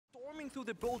through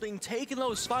the building, taking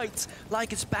those fights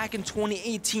like it's back in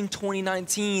 2018,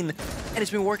 2019. And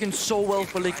it's been working so well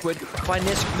for Liquid by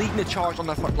Nesk leading the charge on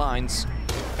the front lines.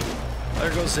 There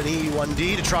goes an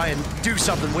E1D to try and do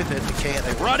something with it. They can't.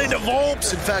 They run into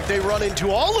Volps. In fact, they run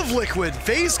into all of Liquid.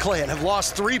 FaZe Clan have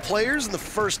lost 3 players in the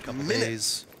first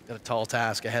minute. Got a tall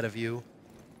task ahead of you.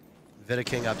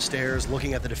 Vidiking upstairs,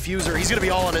 looking at the diffuser. He's gonna be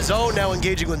all on his own now,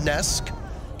 engaging with Nesk.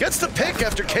 Gets the pick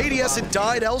after KDS had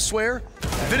died elsewhere.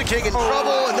 Vidiking in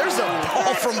trouble, and there's a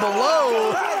ball from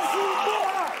below.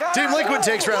 Team Liquid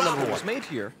takes round number 1. Was made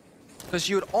here. Because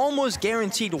you would almost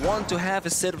guaranteed want to have a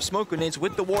set of smoke grenades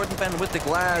with the Warden Fan, with the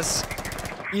glass.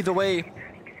 Either way,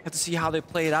 have to see how they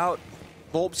play it out.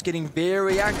 Volps getting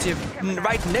very active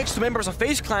right next to members of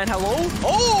FaZe Clan. Hello?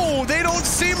 Oh, they don't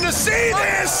seem to see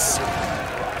this!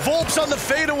 Volps on the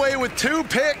fadeaway with 2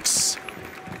 picks.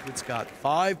 It's got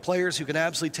 5 players who can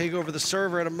absolutely take over the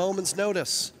server at a moment's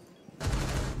notice.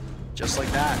 Just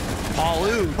like that.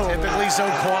 Palu, typically so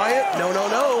quiet.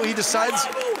 No. He decides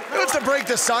to break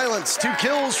the silence. 2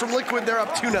 kills from Liquid. They're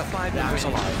up 2-0. 5 hours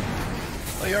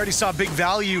alive. Well, you already saw big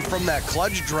value from that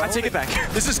clutch drone. I take it back.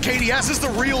 This is KDS. This is the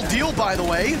real deal, by the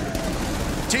way.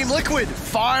 Team Liquid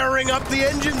firing up the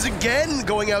engines again,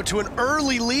 going out to an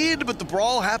early lead, but the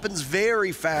brawl happens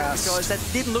very fast. Guys, that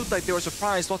didn't look like they were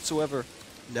surprised whatsoever.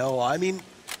 No, I mean,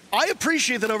 I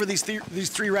appreciate that over these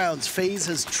 3 rounds, FaZe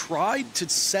has tried to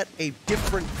set a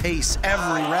different pace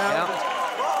every round.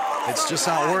 Yeah. It's just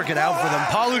not working out for them.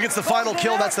 Palu gets the final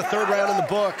kill. That's the 3rd round in the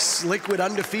books. Liquid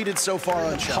undefeated so far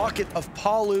on pocket of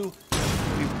Palu.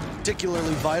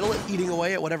 Particularly vital at eating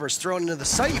away at whatever is thrown into the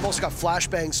site. You've also got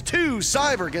flashbangs too.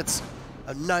 Cyber gets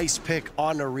a nice pick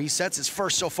on the resets. His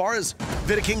first so far as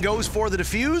Vidiking goes for the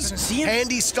defuse.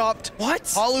 Handy stopped. What?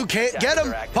 Palu can't get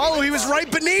him. Palu, he was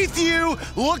right beneath you.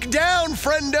 Look down,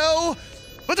 friendo.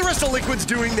 But the rest of Liquid's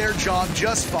doing their job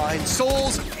just fine.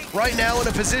 Souls right now in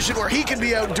a position where he can be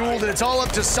outdueled, and it's all up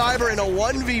to Cyber in a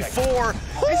 1v4.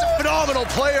 He's a phenomenal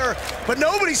player, but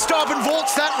nobody's stopping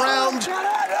Volts that round.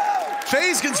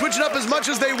 FaZe can switch it up as much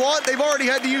as they want. They've already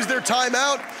had to use their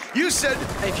timeout. You said...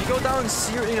 If you go down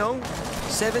 7-0,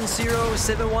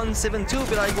 7-1, 7-2,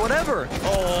 be like, whatever.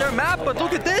 Oh, their map, but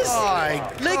look at this.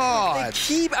 My God. They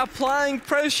keep applying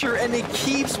pressure, and it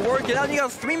keeps working out. You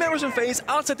got 3 members in FaZe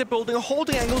outside the building,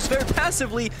 holding angles very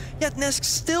passively, yet Nesk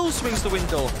still swings the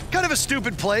window. Kind of a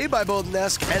stupid play by both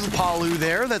Nesk and Palu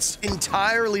there. That's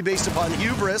entirely based upon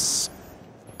hubris.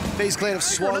 FaZe Clan have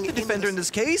swung... Not the defender in this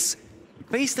case.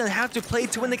 FaZe Clan have to play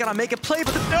to win. They gotta make a play,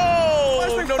 but the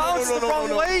bounced the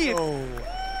wrong way.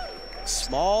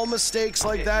 Small mistakes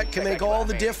like that can make all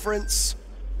the difference.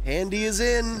 Handy is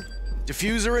in.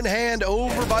 Diffuser in hand,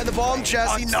 over by the bomb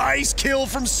chassis. Nice kill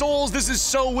from Souls. This is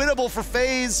so winnable for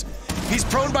FaZe. He's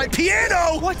prone by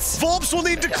Piano. What? Volps will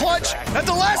need to clutch at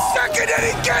the last second, and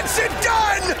he gets it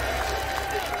done!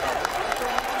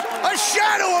 A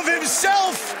shadow of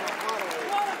himself.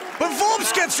 But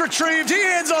Volps gets retrieved. He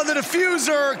hands on the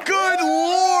diffuser. Good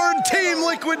Lord, Team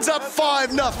Liquid's up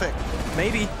 5-0.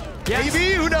 Maybe. Yes.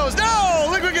 Maybe, who knows? No,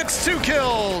 Liquid gets 2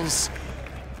 kills.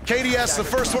 KDS, the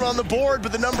first one on the board,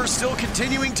 but the numbers still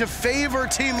continuing to favor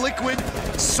Team Liquid.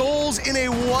 Souls in a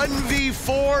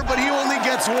 1v4, but he only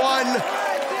gets 1.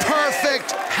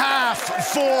 Perfect half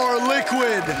for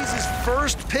Liquid. He's his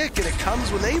first pick, and it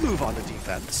comes when they move on to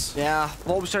defense. Yeah,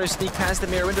 Volps trying to sneak past the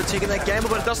mirror window, taking that gamble,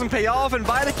 but it doesn't pay off, and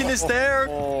Vidiking is there,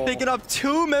 picking up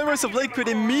 2 members of Liquid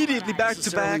immediately back to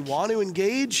back. Want to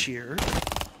engage here.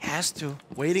 Has to.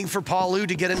 Waiting for Palu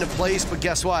to get into place, but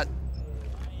guess what?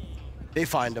 They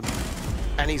find him,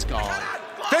 and he's gone.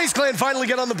 FaZe Clan finally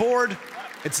get on the board.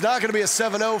 It's not going to be a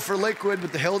 7-0 for Liquid,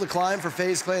 but the hill to climb for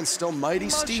FaZe Clan still mighty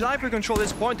steep. Sniper control at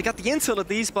this point. They got the intel at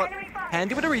least, but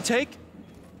Handy with a retake.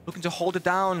 Looking to hold it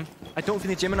down. I don't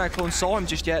think the Gemini clone saw him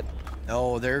just yet.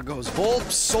 No, there goes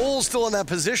Volp. Soul still in that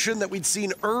position that we'd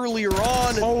seen earlier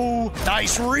on. Oh,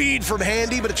 nice read from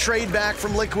Handy, but a trade back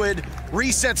from Liquid.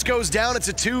 Resets goes down. It's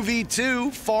a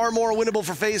 2v2. Far more winnable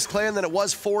for FaZe Clan than it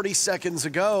was 40 seconds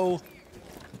ago.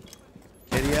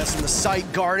 KDS in the site,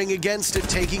 guarding against it,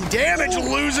 taking damage,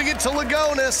 losing it to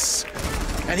Lagonis.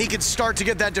 And he can start to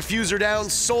get that diffuser down.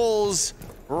 Souls,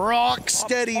 rock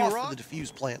steady off the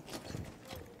diffuse plant.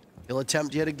 He'll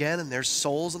attempt yet again, and there's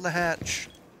Souls in the hatch.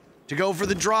 To go for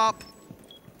the drop.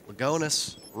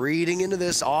 Lagonis reading into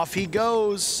this, off he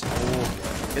goes.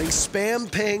 Getting spam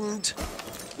pinged.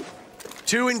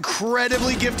 2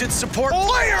 incredibly gifted support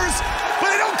players, but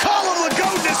they don't call him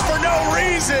Lagonis for no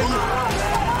reason.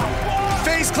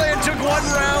 FaZe Clan took 1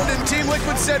 round and Team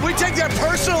Liquid said, we take that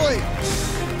personally.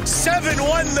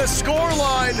 7-1 the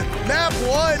scoreline. Map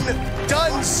 1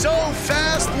 done so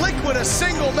fast. Liquid a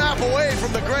single map away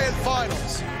from the grand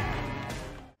finals.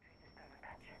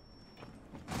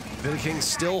 Viking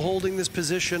still holding this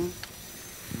position.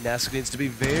 Nesk needs to be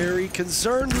very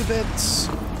concerned with it.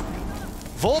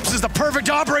 Volps is the perfect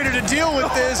operator to deal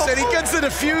with this, and he gets the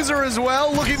diffuser as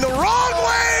well, looking the wrong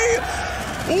way!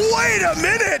 Wait a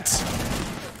minute!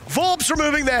 Volps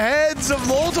removing the heads of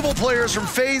multiple players from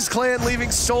FaZe Clan,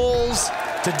 leaving souls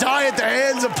to die at the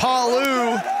hands of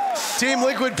Palu. Team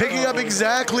Liquid picking up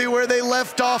exactly where they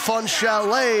left off on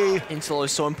Chalet. Intel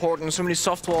is so important, so many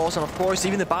soft walls, and of course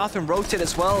even the bathroom rotate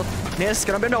as well. Nesk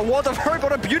gonna be in a world of hurt,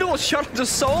 what a beautiful shot into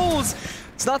souls!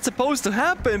 It's not supposed to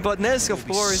happen, but Nesk, of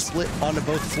course. Split onto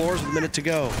both floors with a minute to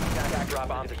go.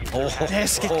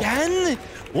 Nesk again?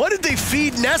 What did they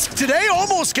feed Nesk today?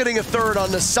 Almost getting a third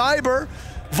on the Cyber.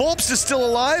 Volps is still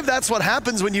alive. That's what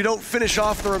happens when you don't finish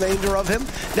off the remainder of him.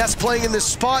 Nesk playing in this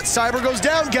spot. Cyber goes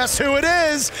down. Guess who it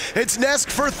is? It's Nesk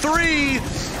for 3.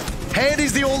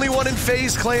 Handy's the only one in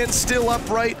FaZe Clan still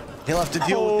upright. He'll have to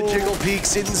deal with the jiggle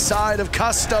peaks inside of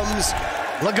Customs.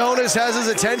 Lagonis has his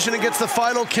attention and gets the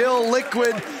final kill.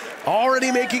 Liquid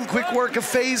already making quick work of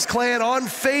FaZe Clan on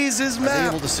FaZe's map. Are they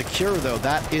able to secure, though?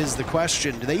 That is the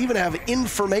question. Do they even have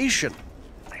information?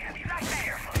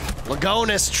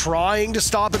 Lagonis trying to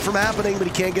stop it from happening, but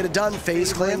he can't get it done.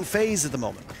 FaZe Clan FaZe at the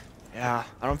moment. Yeah,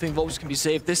 I don't think Volps can be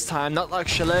saved this time. Not like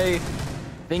Chalet.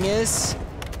 Thing is,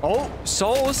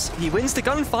 Souls, he wins the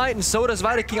gunfight, and so does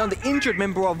Viking on the injured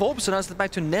member of Volps. So now it's back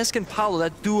to Nesk and Paolo,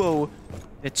 that duo.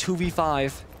 A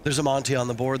 2v5. There's a Monty on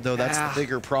the board, though. That's the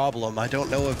bigger problem. I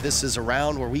don't know if this is a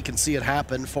round where we can see it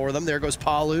happen for them. There goes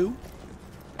Palu.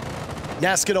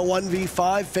 Nesk in a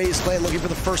 1v5. FaZe Clan looking for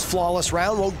the first flawless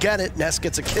round. Won't get it. Nesk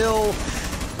gets a kill.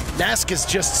 Nesk is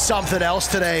just something else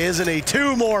today, isn't he?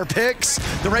 2 more picks.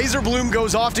 The Razor Bloom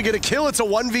goes off to get a kill. It's a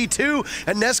 1v2,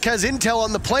 and Nesk has intel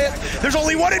on the plant. There's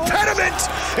only one impediment.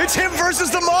 It's him versus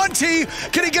the Monty.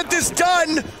 Can he get this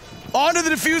done? Onto the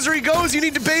diffuser he goes. You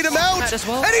need to bait him out.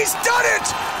 And he's done it!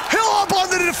 He'll hop on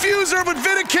the diffuser, but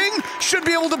Viking should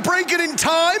be able to break it in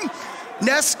time.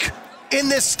 Nesk in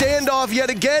this standoff yet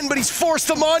again, but he's forced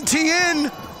the Monty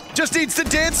in. Just needs to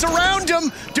dance around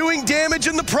him, doing damage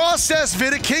in the process.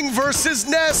 Viking versus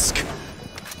Nesk.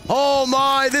 Oh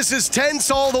my, this is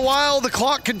tense all the while. The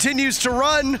clock continues to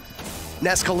run.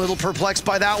 Nesk a little perplexed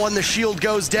by that one. The shield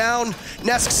goes down.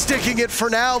 Nesk sticking it for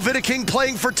now. Viking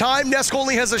playing for time. Nesk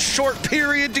only has a short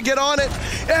period to get on it.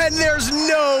 And there's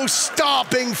no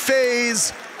stopping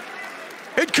FaZe.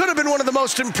 It could have been one of the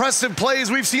most impressive plays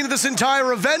we've seen at this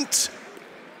entire event.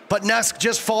 But Nesk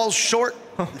just falls short.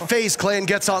 FaZe Clan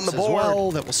gets on the board. Well,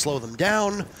 that will slow them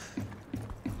down.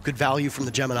 Good value from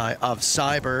the Gemini of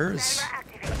Cybers.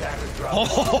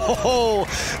 Oh,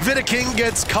 Viking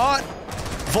gets caught.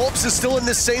 Volps is still in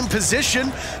the same position.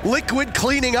 Liquid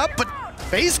cleaning up, but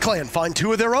FaZe Clan find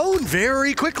 2 of their own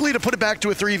very quickly to put it back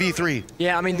to a 3v3.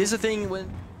 Yeah, I mean, this is the thing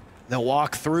when... They'll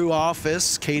walk through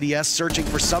office. KDS searching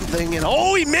for something, and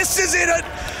he misses it!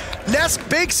 Nesk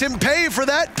bakes him pay for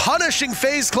that, punishing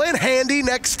FaZe Clan. Handy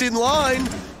next in line.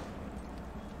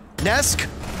 Nesk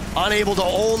unable to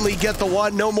only get the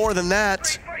 1, no more than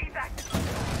that.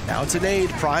 Now it's a nade,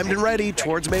 primed and ready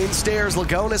towards main stairs.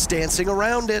 Lagonis dancing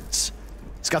around it.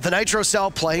 He's got the Nitro Cell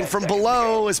playing from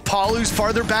below as Palu's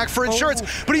farther back for insurance,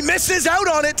 but he misses out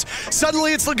on it.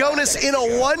 Suddenly it's Lagonis in a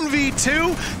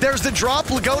 1v2. There's the drop,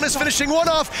 Lagonis finishing one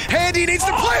off. Handy needs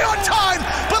to play on time,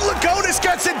 but Lagonis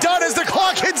gets it done as the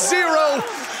clock hits 0.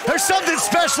 There's something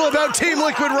special about Team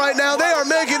Liquid right now. They are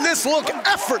making this look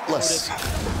effortless.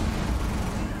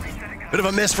 Bit of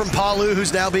a miss from Palu,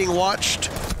 who's now being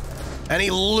watched. And he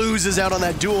loses out on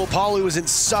that duel. Palu is in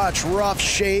such rough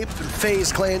shape.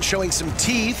 FaZe Clan showing some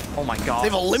teeth. Oh my god.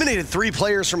 They've eliminated 3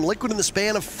 players from Liquid in the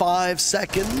span of 5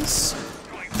 seconds.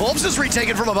 Volps is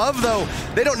retaken from above, though.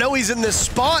 They don't know he's in this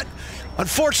spot.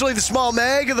 Unfortunately, the small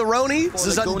mag of the Roni. This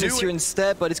is undoing here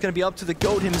instead, but it's going to be up to the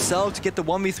GOAT himself to get the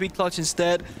 1v3 clutch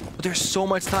instead. But there's so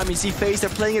much time. You see FaZe, they're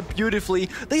playing it beautifully.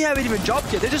 They haven't even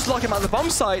dropped yet. They just lock him on the bomb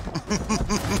site.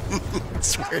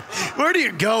 It's weird. Where do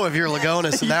you go if you're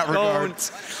Lagonis in that regard?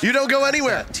 You don't go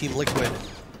anywhere. Yeah, Team Liquid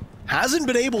hasn't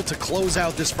been able to close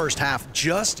out this first half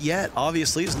just yet.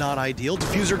 Obviously, it's not ideal.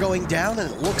 Diffuser going down, and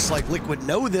it looks like Liquid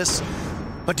know this.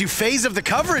 But do FaZe have the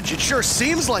coverage? It sure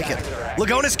seems like it.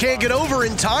 Lagonis can't get over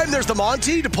in time. There's the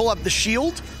Monty to pull up the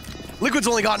shield. Liquid's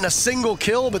only gotten a single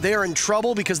kill, but they are in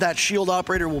trouble because that shield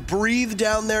operator will breathe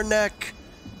down their neck.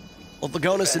 Well,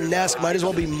 Lagonis and Nesk might as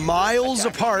well be miles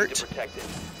apart.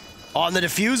 On the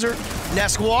diffuser,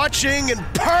 Nesk watching and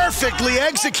perfectly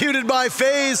executed by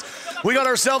FaZe. We got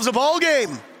ourselves a ball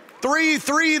game.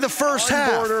 3-3 the first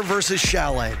half. Border versus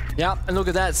Chalet. Yeah, and look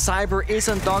at that. Cyber is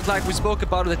on Dog like we spoke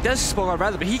about, or the Desk spoke about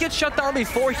rather, but he gets shut down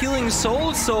before healing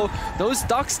souls, so those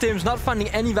Duck stims not finding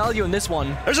any value in this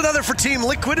one. There's another for Team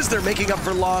Liquid as they're making up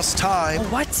for lost time. Oh,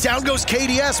 what? Down goes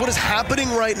KDS. What is happening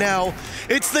right now?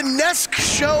 It's the Nesk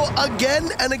show again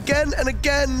and again and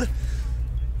again.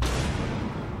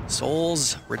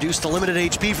 Souls reduced to limited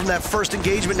HP from that first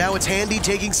engagement. Now it's Handy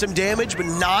taking some damage, but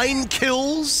 9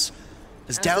 kills.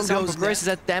 As down goes progresses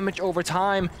that damage over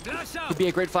time. Could be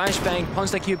a great flashbang,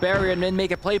 punch that Q barrier, and then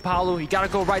make a play, Palu. You gotta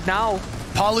go right now.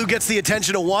 Palu gets the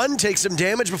attention of one, takes some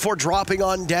damage before dropping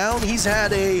on down. He's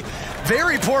had a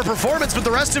very poor performance, but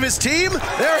the rest of his team,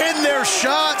 they're hitting their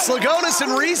shots. Lagonis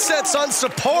and Resets on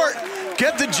support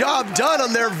get the job done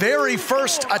on their very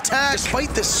first attack. Despite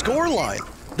this scoreline,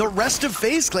 the rest of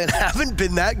FaZe Clan haven't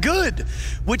been that good,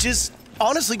 which is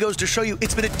honestly goes to show you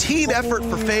it's been a team effort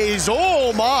for FaZe.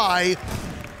 Oh my!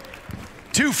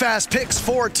 2 fast picks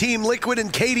for Team Liquid,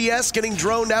 and KDS getting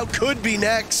droned out could be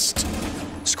next.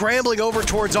 Scrambling over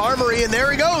towards Armory, and there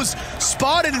he goes.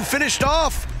 Spotted and finished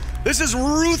off. This is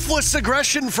ruthless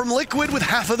aggression from Liquid with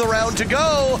half of the round to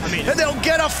go. And they'll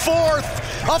get a fourth.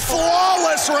 A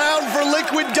flawless round for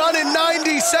Liquid done in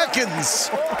 90 seconds.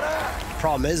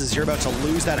 Problem is you're about to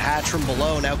lose that hatch from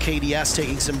below. Now KDS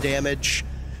taking some damage.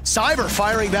 Cyber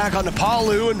firing back onto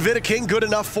Palu, and Vidaking good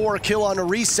enough for a kill on a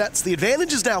Resets. The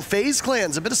advantage is now FaZe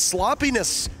Clan's, a bit of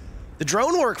sloppiness. The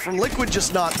drone work from Liquid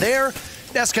just not there.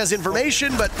 Nesk has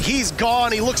information, but he's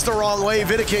gone. He looks the wrong way.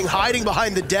 Vidaking hiding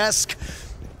behind the desk.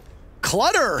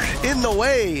 Clutter in the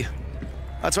way.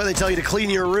 That's why they tell you to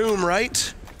clean your room,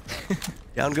 right?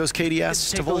 Down goes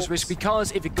KDS to those risks,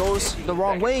 because if it goes the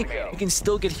wrong way, you can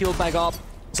still get healed back up.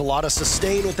 It's a lot of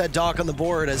sustain with that dock on the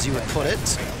board, as you would put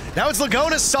it. Now it's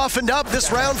Lagonis softened up.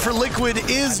 This round for Liquid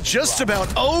is just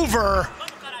about over.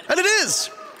 And it is.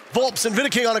 Volps and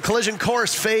Vidaking on a collision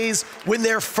course. FaZe win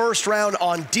their first round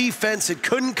on defense. It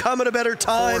couldn't come at a better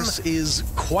time. Course is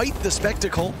quite the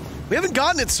spectacle. We haven't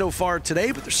gotten it so far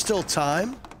today, but there's still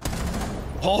time.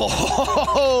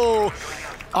 Oh,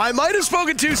 I might have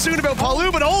spoken too soon about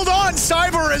Palu, but hold on,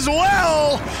 Cyber as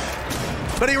well.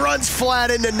 But he runs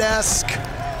flat into Nesk.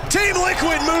 Team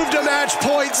Liquid moved to match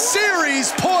point,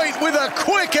 series point with a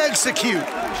quick execute.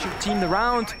 Shoot team the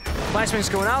round. Flashbang's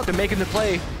going out, they're making the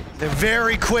play. They're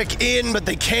very quick in, but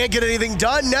they can't get anything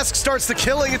done. Nesk starts the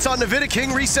killing, it's on to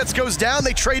Vidaking. Resets goes down,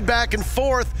 they trade back and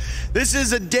forth. This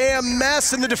is a damn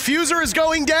mess, and the diffuser is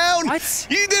going down. What?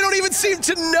 They don't even seem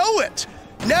to know it.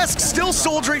 Nesk still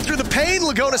soldiering through the pain.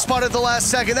 Lagona spotted at the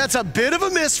last second. That's a bit of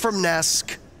a miss from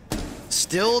Nesk.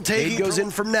 Still taking goes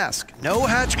in from Nesk. No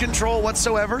hatch control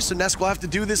whatsoever, so Nesk will have to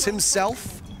do this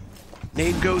himself.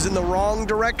 Nade goes in the wrong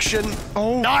direction.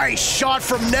 Oh, nice shot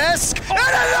from Nesk. And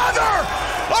another!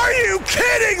 Are you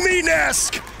kidding me,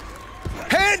 Nesk?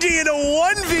 Handy in a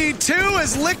 1v2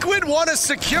 as Liquid want to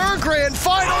secure grand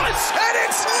finals. And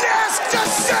it's Nesk to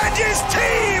send his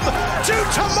team to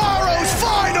tomorrow's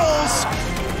finals.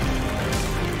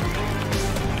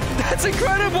 That's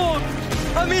incredible.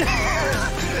 I mean,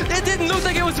 it didn't look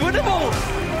like it was winnable.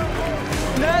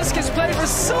 Nesk has played for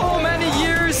so many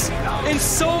years in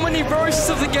so many versions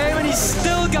of the game, and he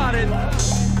still got it.